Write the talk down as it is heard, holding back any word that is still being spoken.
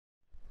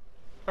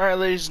Alright,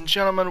 ladies and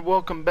gentlemen,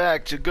 welcome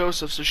back to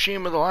Ghost of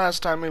Tsushima. The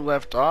last time we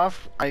left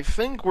off, I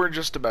think we're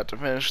just about to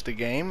finish the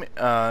game.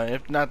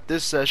 If not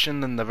this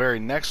session, then the very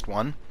next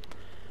one.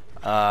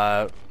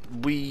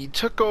 We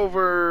took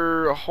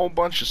over a whole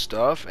bunch of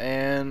stuff,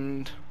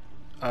 and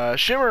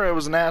Shimura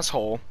was an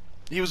asshole.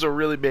 He was a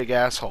really big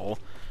asshole.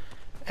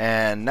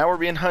 And now we're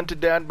being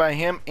hunted down by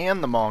him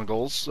and the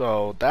Mongols,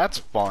 so that's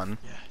fun.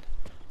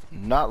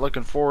 Not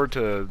looking forward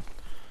to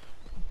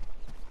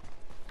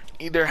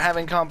either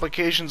having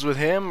complications with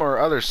him or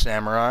other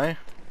samurai.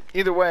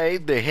 Either way,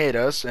 they hate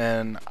us,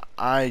 and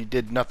I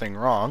did nothing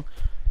wrong.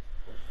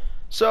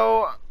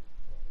 So,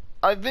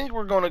 I think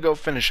we're going to go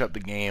finish up the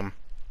game.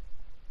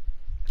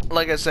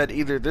 Like I said,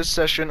 either this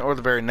session or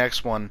the very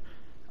next one.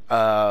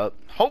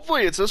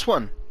 Hopefully it's this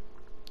one.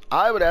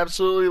 I would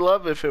absolutely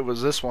love if it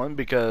was this one,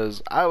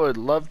 because I would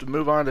love to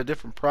move on to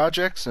different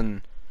projects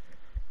and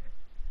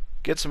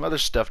get some other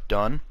stuff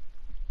done.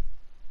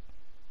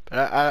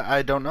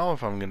 I don't know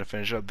if I'm going to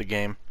finish up the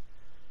game.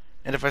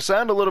 And if I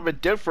sound a little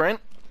bit different,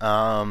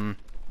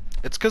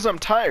 it's because I'm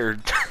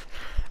tired.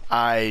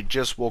 I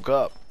just woke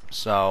up.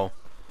 So,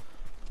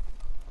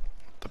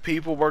 the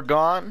people were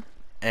gone,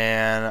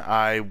 and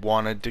I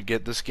wanted to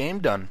get this game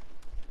done.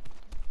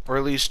 Or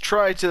at least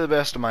try to the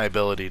best of my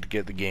ability to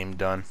get the game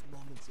done.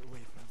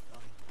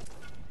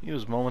 He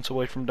was moments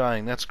away from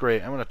dying. That's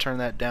great. I'm going to turn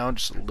that down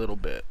just a little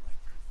bit.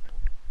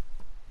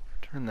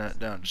 Turn that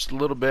down just a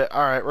little bit.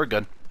 Alright, we're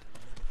good.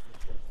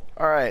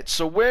 Alright,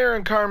 so where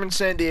in Carmen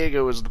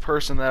Sandiego is the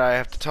person that I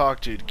have to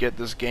talk to get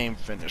this game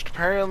finished?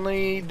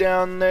 Apparently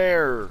down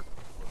there,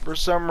 for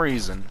some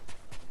reason.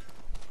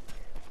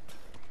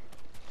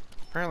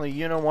 Apparently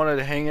Yuna wanted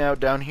to hang out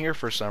down here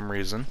for some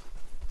reason.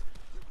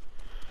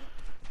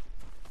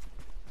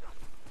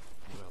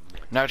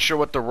 Not sure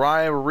what the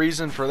rhyme or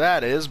reason for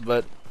that is,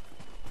 but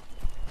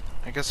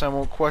I guess I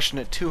won't question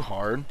it too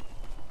hard.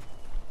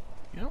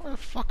 You know, where the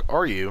fuck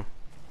are you?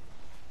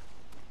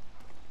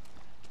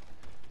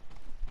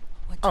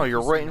 Oh,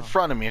 you're right in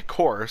front of me, of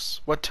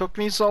course. What took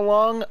me so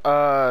long?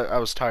 I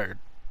was tired.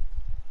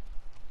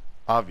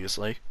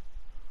 Obviously.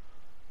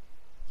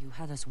 You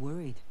had us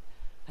worried.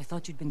 I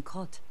thought you'd been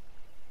caught.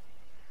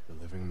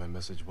 Delivering my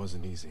message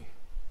wasn't easy.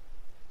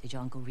 Did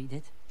your uncle read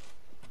it?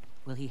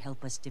 Will he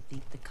help us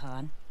defeat the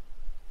Khan?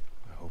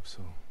 I hope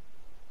so.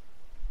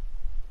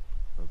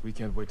 But we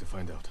can't wait to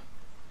find out.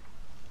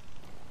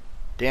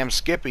 Damn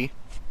Skippy.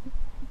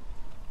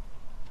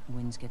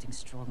 Wind's getting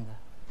stronger.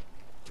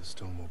 The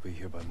storm will be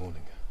here by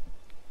morning.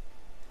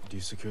 Do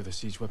you secure the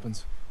siege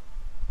weapons?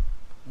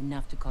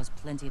 Enough to cause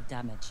plenty of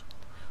damage.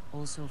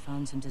 Also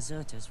found some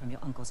deserters from your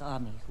uncle's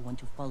army who want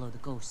to follow the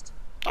ghost.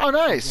 Oh,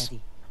 nice.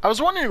 I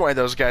was wondering why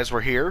those guys were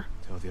here.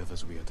 Tell the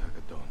others we attack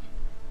at dawn.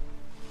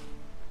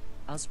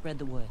 I'll spread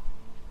the word,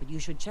 but you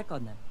should check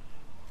on them.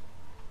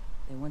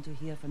 They want to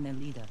hear from their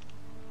leader.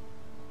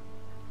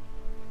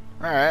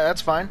 Alright,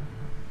 that's fine.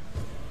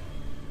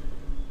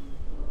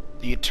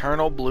 The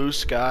eternal blue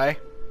sky.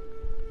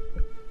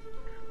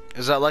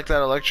 Is that like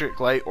that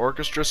Electric Light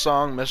Orchestra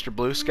song, Mr.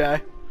 Blue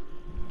Sky?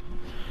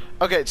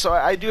 Okay, so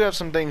I do have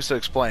some things to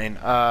explain.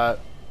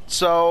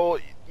 So,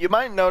 you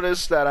might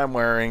notice that I'm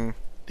wearing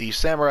the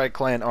Samurai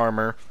Clan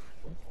armor.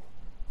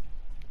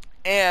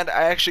 And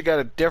I actually got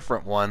a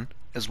different one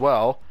as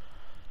well.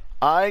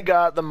 I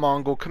got the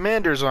Mongol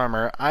Commander's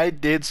armor. I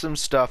did some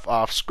stuff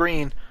off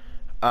screen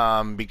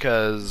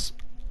because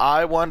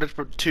I wanted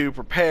to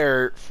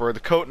prepare for the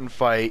Khotan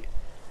fight.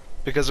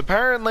 Because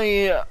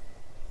apparently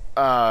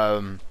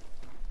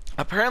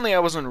I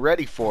wasn't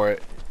ready for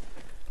it.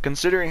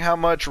 Considering how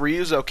much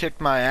Ryuzo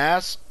kicked my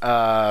ass,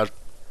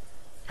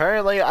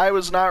 apparently I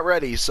was not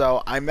ready.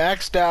 So I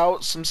maxed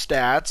out some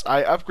stats.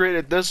 I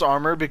upgraded this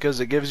armor because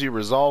it gives you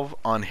resolve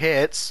on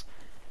hits.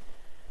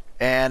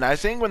 And I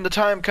think when the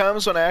time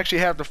comes when I actually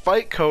have to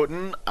fight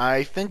Khotan,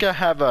 I think I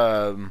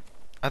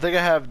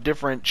have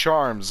different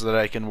charms that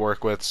I can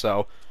work with.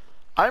 So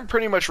I'm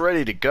pretty much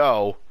ready to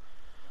go.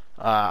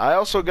 I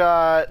also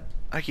got...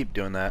 I keep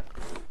doing that.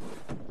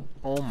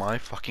 Oh my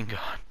fucking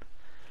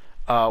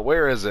god.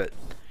 Where is it?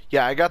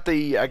 Yeah, I got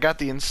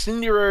the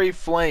Incendiary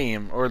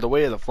Flame, or the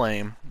Way of the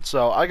Flame.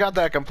 So I got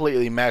that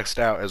completely maxed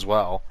out as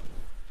well.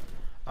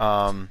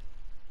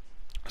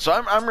 So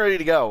I'm ready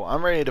to go.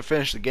 I'm ready to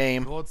finish the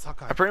game.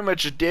 I pretty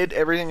much did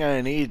everything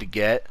I needed to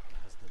get.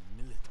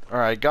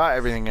 Or I got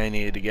everything I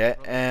needed to get,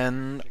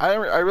 and I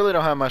really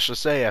don't have much to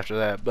say after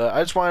that. But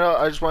I just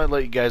want to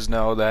let you guys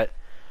know that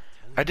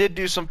I did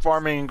do some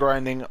farming and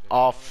grinding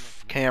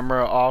off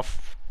camera,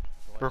 off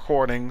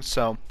recording.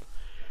 So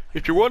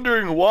if you're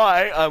wondering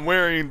why I'm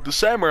wearing the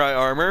samurai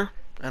armor,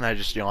 and I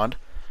just yawned.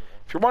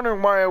 If you're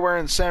wondering why I'm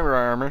wearing the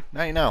samurai armor,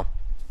 now you know.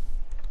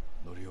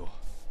 Norio,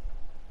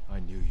 I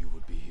knew you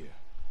would be here.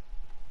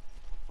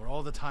 For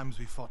all the times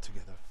we fought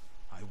together,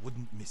 I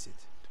wouldn't miss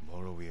it.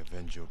 Tomorrow we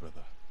avenge your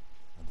brother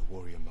and the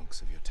warrior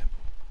monks of your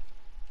temple.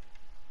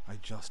 I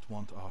just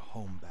want our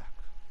home back.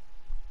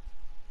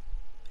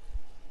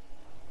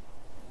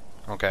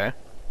 Okay.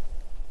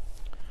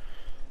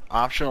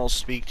 Optional,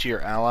 speak to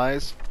your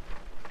allies.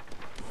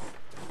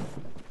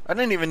 I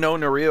didn't even know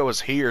Nario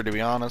was here, to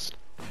be honest.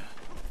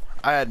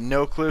 I had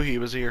no clue he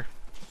was here.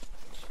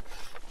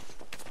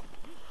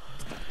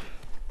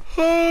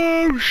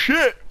 Oh,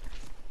 shit!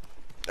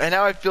 And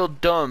now I feel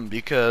dumb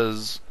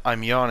because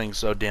I'm yawning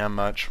so damn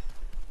much.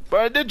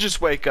 But I did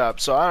just wake up,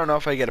 so I don't know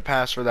if I get a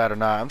pass for that or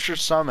not. I'm sure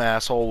some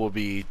asshole will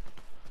be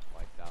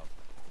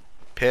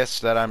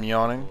pissed that I'm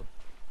yawning.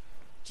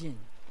 Jin,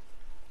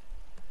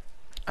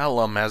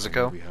 Hello, I know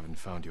Mazuko. we haven't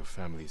found your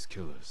family's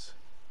killers,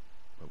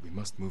 but we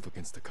must move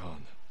against the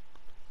Khan.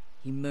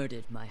 he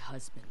murdered my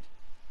husband,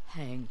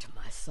 hanged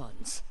my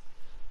sons.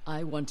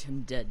 I want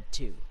him dead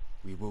too.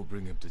 We will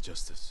bring him to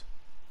justice,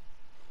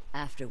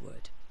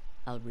 Afterward,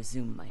 I'll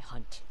resume my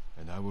hunt.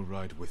 and I will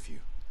ride with you.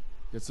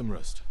 Get some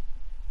rest.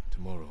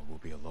 Tomorrow will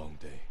be a long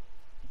day.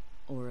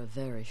 Or a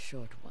very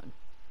short one.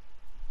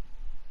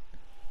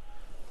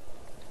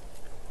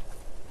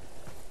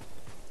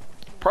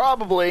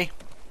 Probably.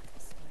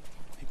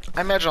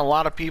 I imagine a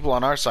lot of people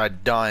on our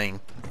side dying.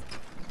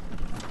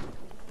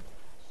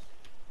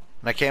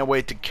 And I can't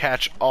wait to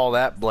catch all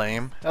that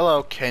blame.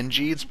 Hello,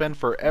 Kenji. It's been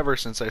forever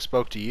since I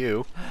spoke to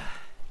you.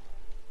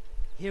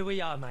 Here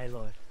we are, my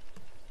lord.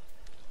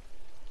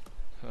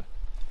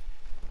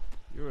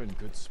 You're in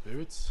good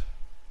spirits.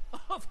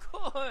 Of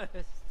course!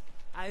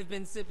 I've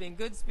been sipping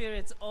good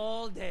spirits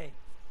all day.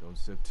 Don't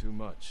sip too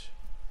much.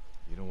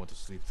 You don't want to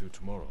sleep through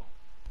tomorrow.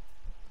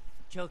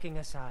 Joking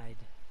aside,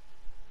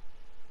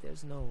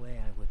 there's no way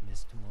I would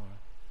miss tomorrow.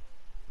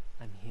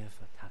 I'm here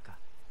for Taka.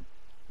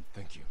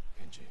 Thank you,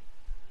 Kenji.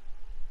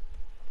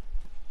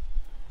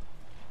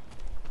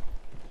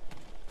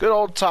 Good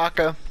old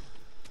Taka.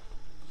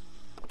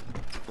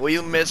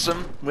 We miss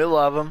him. We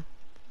love him.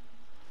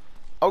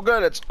 Oh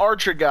good, it's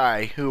Archer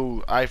Guy,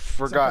 who I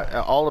forgot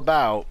all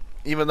about,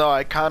 even though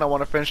I kind of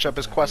want to finish up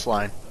his quest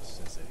line.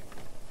 Sensei.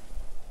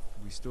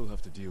 We still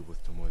have to deal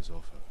with Tomoe's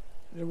offer.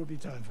 There will be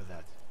time for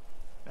that.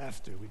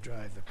 After we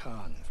drive the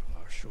Khan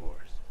from our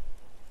shores.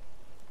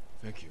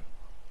 Thank you.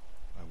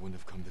 I wouldn't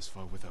have come this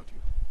far without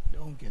you.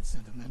 Don't get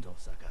sentimental,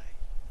 Sakai.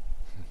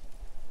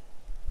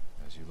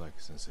 As you like,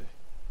 Sensei.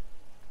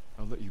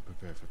 I'll let you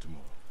prepare for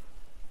tomorrow.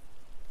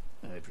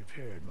 I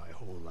prepared my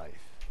whole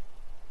life.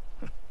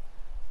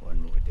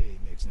 One more day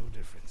makes no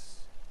difference.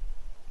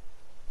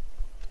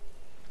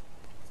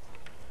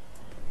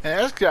 Hey,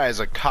 this guy's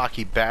a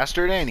cocky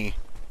bastard, ain't he?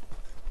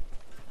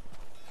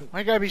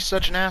 Why gotta be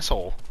such an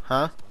asshole,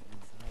 huh?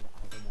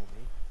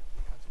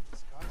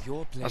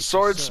 A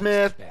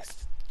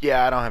swordsmith?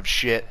 Yeah, I don't have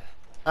shit.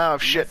 I don't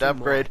have shit to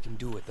upgrade.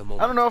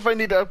 I don't know if I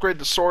need to upgrade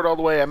the sword all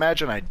the way. I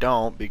imagine I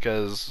don't,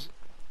 because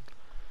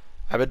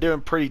I've been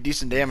doing pretty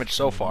decent damage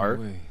so far.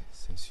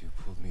 Since you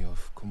pulled me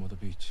off Komoda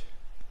Beach.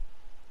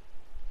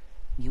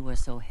 you were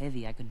so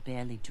heavy I could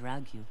barely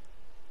drag you.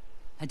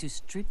 Had to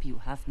strip you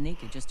half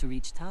naked just to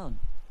reach town.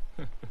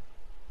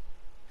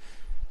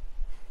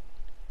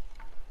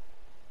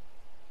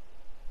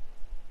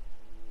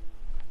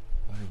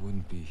 I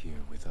wouldn't be here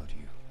without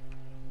you,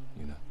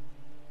 you know.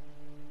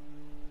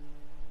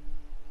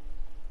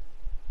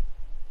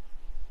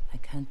 I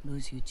can't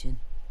lose you, Jin.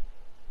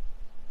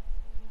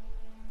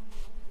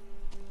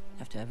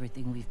 After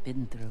everything we've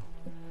been through.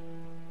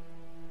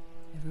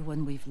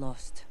 Everyone we've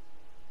lost.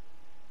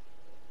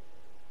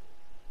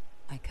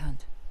 I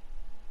can't.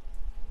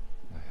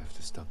 I have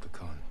to stop the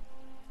Khan.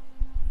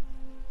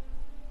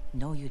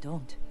 No, you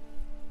don't.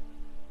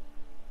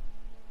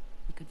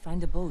 We could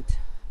find a boat,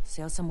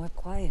 sail somewhere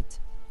quiet,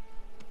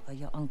 while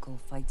your uncle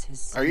fights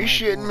his... Are you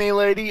Samurai shitting war. me,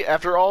 lady?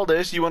 After all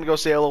this, you want to go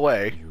sail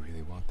away? Do you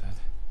really want that?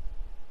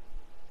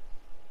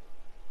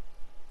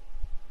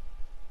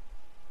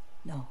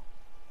 No.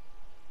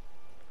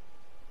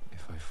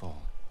 If I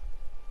fall,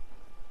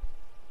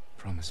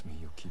 promise me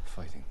you'll keep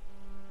fighting.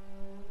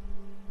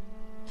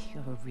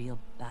 You're a real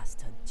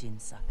bastard, Jin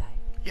Sakai.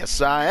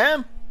 Yes, I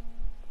am.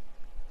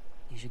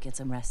 You should get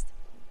some rest.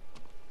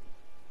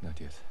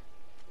 Not yet.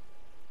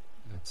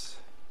 Let's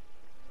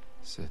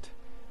sit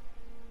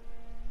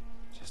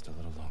just a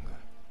little longer.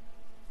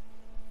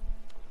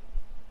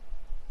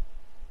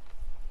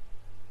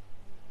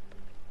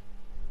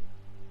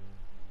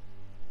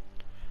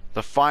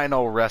 The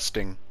final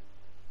resting.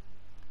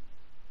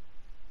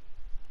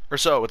 Or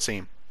so it would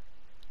seem.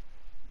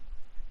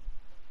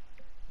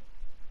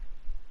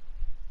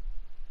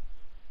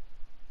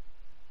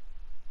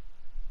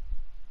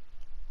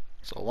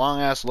 It's a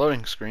long ass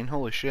loading screen,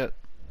 holy shit.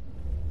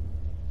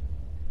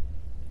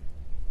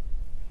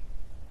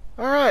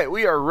 Alright,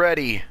 we are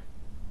ready.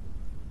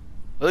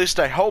 At least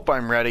I hope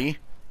I'm ready.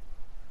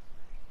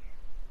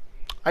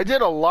 I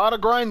did a lot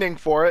of grinding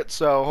for it,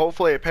 so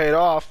hopefully it paid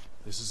off.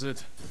 This is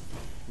it.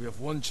 We have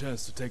one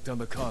chance to take down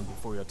the Khan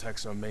before he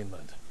attacks our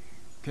mainland.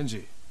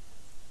 Kenji,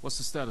 what's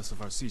the status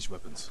of our siege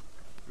weapons?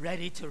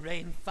 Ready to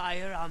rain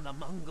fire on the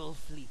Mongol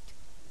fleet.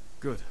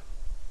 Good.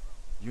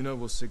 Yuna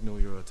will signal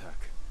your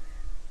attack.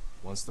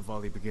 Once the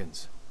volley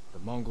begins, the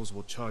Mongols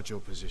will charge your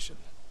position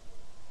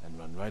and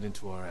run right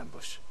into our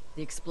ambush.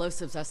 The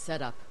explosives are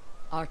set up.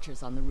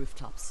 Archers on the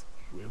rooftops.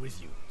 We're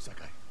with you,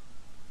 Sakai.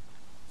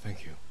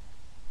 Thank you.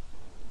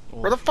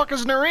 All Where the of you, fuck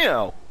is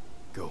Nario?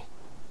 go.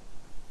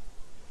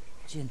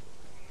 Jin,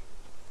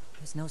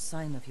 there's no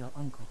sign of your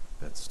uncle.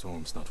 That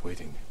storm's not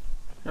waiting.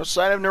 No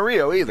sign of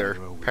Nario either,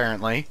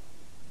 apparently.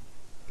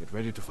 Get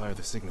ready to fire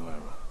the signal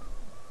arrow.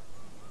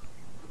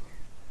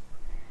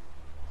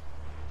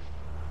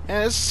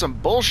 Yeah, this is some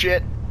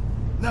bullshit.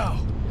 Now!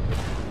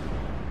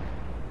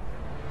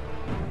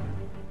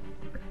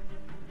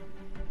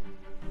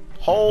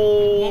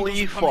 Holy Mongols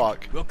are coming.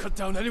 fuck. We'll cut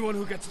down anyone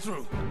who gets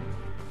through.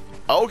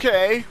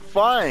 Okay,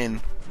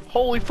 fine.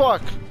 Holy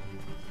fuck.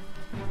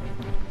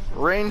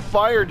 Rain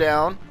fire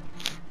down.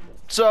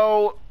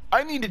 So,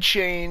 I need to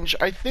change,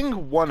 I think,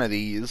 one of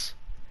these.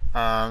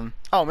 Oh,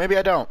 maybe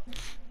I don't.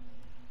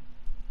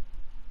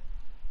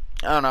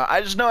 I don't know.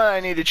 I just know that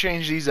I need to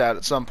change these out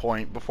at some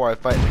point before I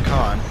fight the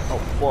Khan. Oh,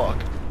 fuck.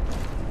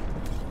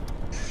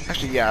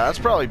 Actually, yeah, that's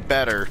probably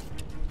better.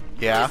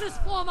 Yeah. This is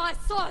for my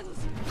sons!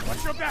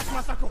 Watch your back,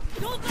 Masako!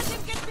 Don't let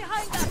him get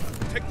behind us!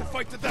 Take the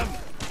fight to them!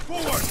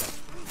 Forward!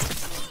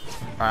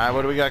 Alright,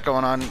 what do we got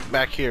going on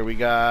back here? We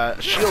got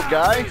a shield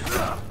guy.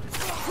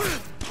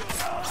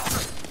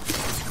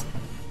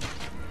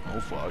 Oh,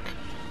 fuck.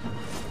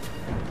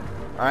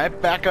 Alright,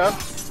 back up.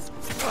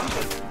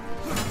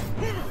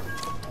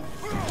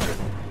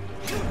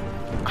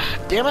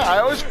 Damn it, I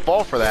always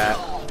fall for that.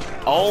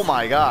 Oh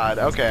my god.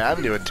 Okay,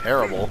 I'm doing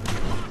terrible.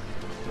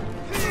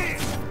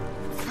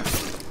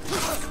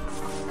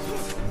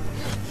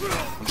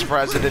 I'm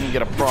surprised I didn't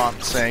get a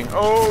prompt saying,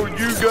 "Oh,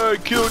 you gotta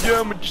kill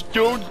them with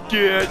stone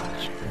dead."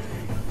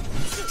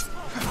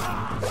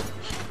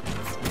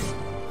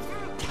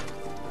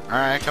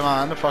 Alright, come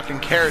on. The fucking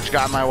carriage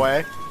got in my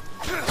way.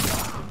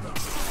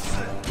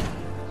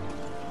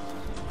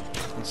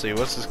 Let's see,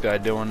 what's this guy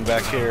doing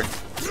back here?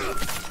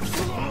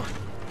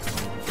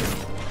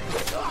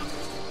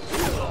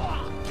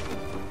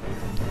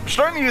 I'm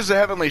starting to use the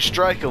Heavenly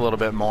Strike a little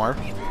bit more.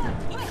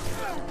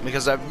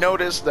 Because I've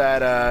noticed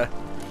that, I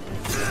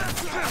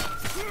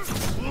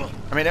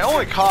mean, it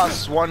only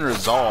costs one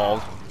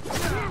resolve.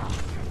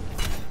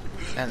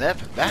 And that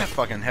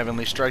fucking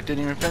Heavenly Strike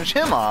didn't even finish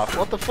him off.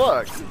 What the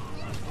fuck?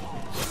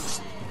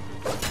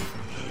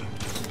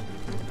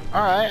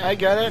 Alright, I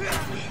get it.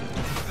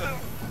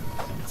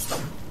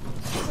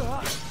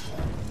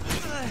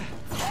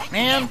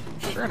 Man,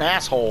 you're an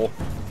asshole.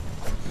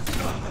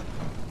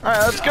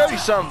 Alright, let's go, you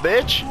son of a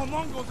bitch.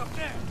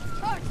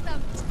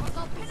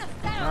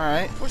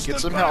 Alright, get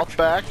some health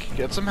back.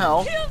 Get some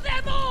health. Kill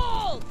them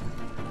all!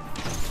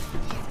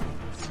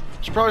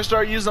 Should probably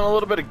start using a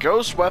little bit of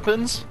ghost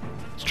weapons.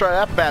 Let's try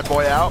that bad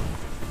boy out.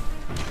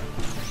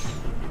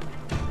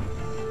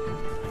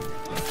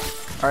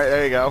 Alright,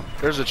 there you go.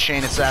 There's a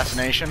chain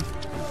assassination.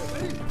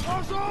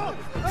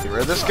 Get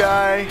rid of this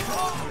guy.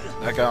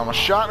 That guy almost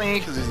shot me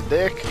because he's a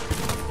dick.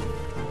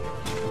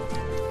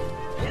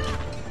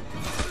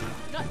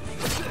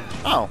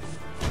 Oh.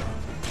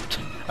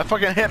 I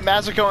fucking hit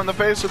Masako in the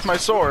face with my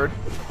sword.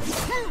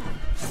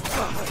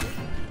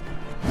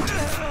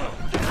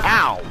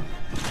 Ow.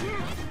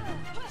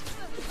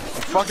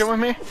 You fucking with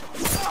me?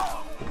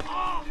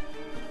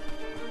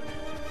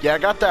 Yeah, I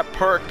got that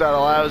perk that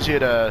allows you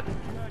to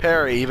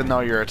parry even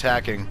though you're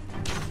attacking.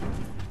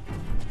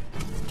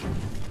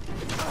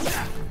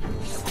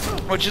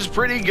 Which is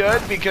pretty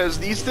good because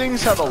these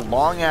things have a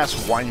long ass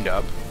wind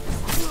up.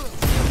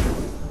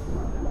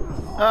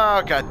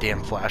 Oh,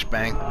 goddamn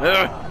flashbang.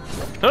 Ugh.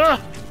 Ugh.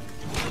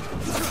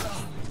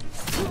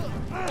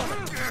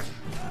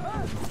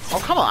 Oh,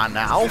 come on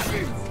now. I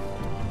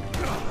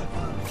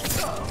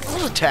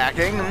was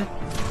attacking and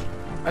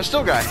I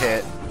still got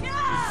hit.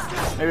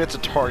 Maybe it's a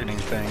targeting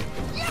thing.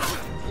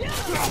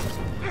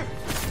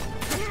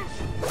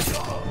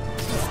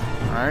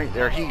 Alright,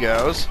 there he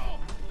goes.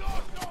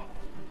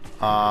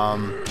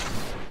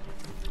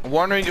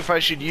 Wondering if I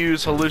should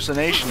use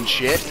hallucination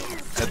shit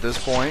at this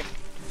point.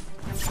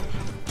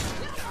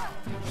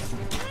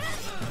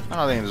 I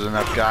don't think there's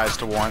enough guys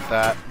to warrant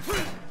that.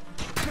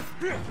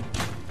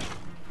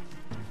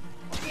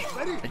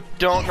 I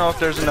don't know if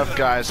there's enough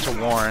guys to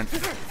warrant.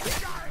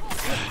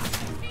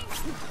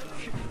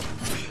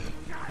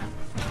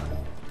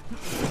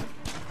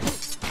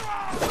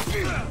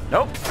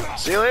 Nope.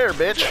 See you later,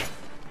 bitch.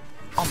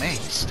 Oh man,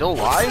 he's still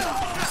alive?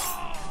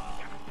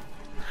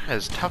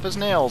 As tough as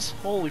nails.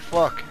 Holy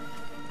fuck.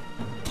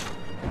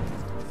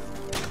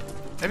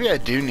 Maybe I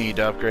do need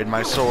to upgrade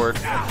my sword.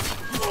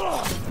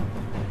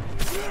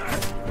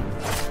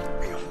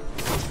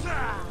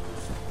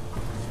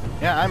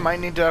 Yeah, I might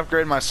need to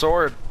upgrade my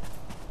sword.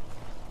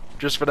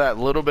 Just for that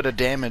little bit of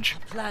damage.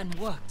 Plan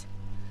worked.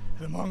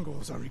 The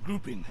Mongols are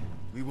regrouping.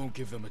 We won't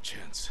give them a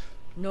chance.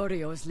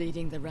 Norio is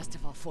leading the rest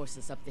of our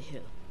forces up the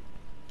hill.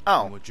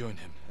 Oh. We'll join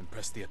him and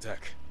press the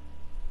attack.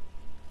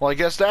 Well, I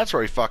guess that's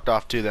where he fucked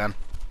off to then.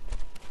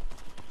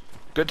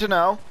 Good to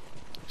know.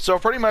 So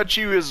pretty much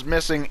he was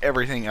missing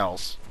everything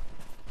else.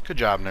 Good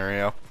job,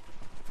 Nario.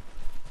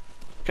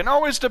 Can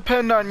always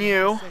depend on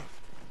you.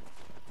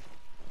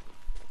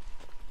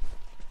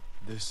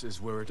 This is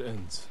where it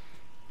ends.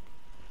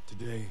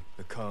 Today,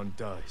 the Khan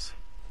dies.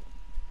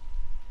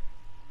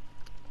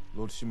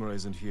 Lord Shimura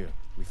isn't here.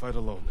 We fight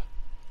alone.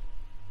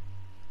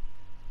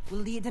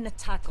 We'll lead an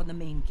attack on the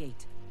main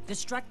gate.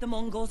 Distract the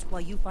Mongols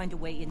while you find a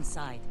way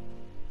inside.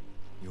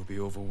 You'll be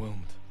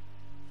overwhelmed.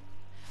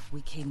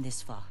 We came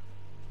this far.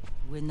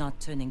 We're not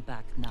turning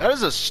back now. That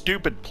is a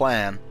stupid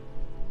plan.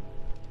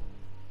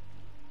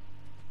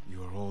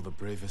 You are all the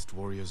bravest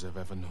warriors I've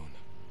ever known.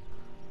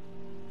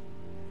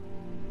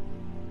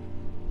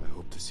 I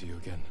hope to see you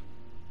again.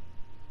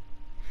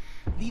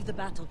 Leave the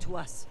battle to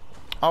us.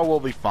 Oh, we'll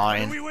be What are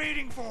fine. we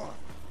waiting for?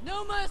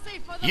 No mercy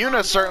for the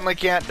Yuna certainly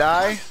can't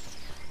die.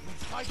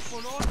 Fight for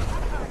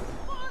honor.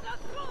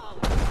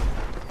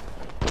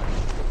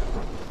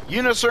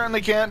 Yuna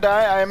certainly can't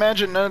die. I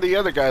imagine none of the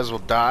other guys will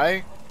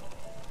die.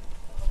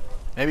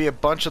 Maybe a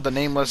bunch of the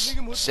nameless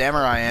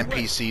samurai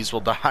NPCs will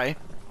die.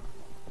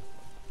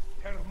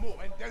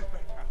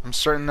 I'm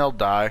certain they'll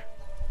die.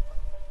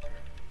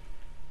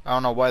 I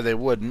don't know why they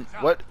wouldn't.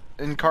 What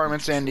in Carmen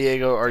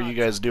Sandiego are you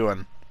guys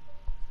doing?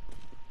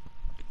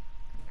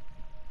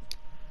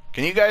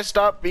 Can you guys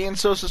stop being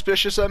so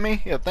suspicious of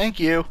me? Yeah, thank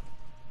you.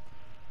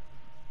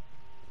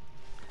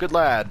 Good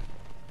lad.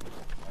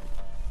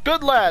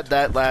 Good lad,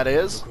 that lad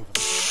is. Look over